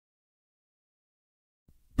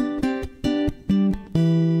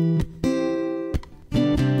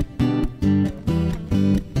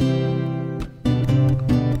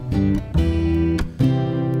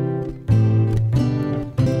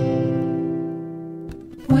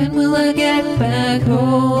When will I get back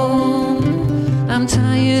home? I'm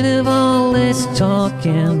tired of all this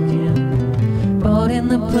talking. Boarding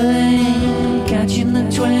the plane, catching the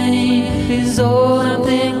train is all I'm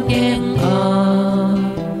thinking of.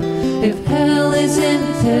 If hell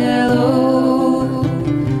isn't hello,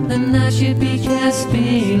 then I should be cast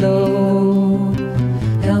below.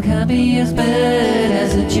 Hell can't be as bad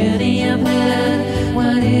as the journey I've had.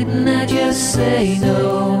 Why didn't I just say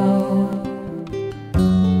no?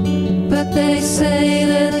 But they say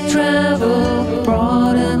that travel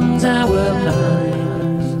broadens our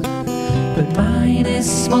minds, but mine is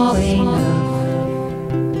small enough.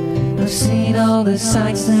 I've seen all the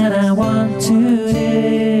sights that I want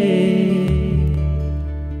today.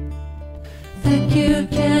 Thank you,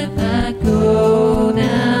 can I go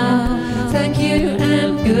now? Thank you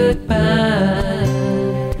and goodbye.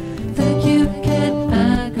 Thank you, can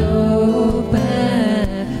I go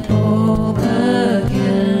back home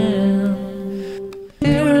again?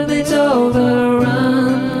 Pyramids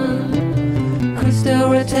overrun, crystal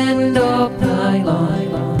retendo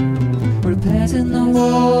pylon, repairs in the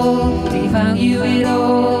wall, devalue it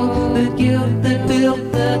all, the guilt that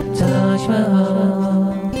built the Taj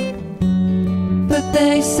Mahal. But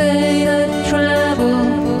they say that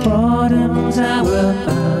travel broadens our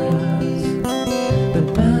minds, but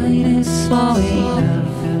mine is small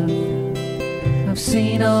enough. I've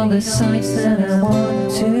seen all the sights that I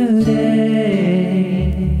want today.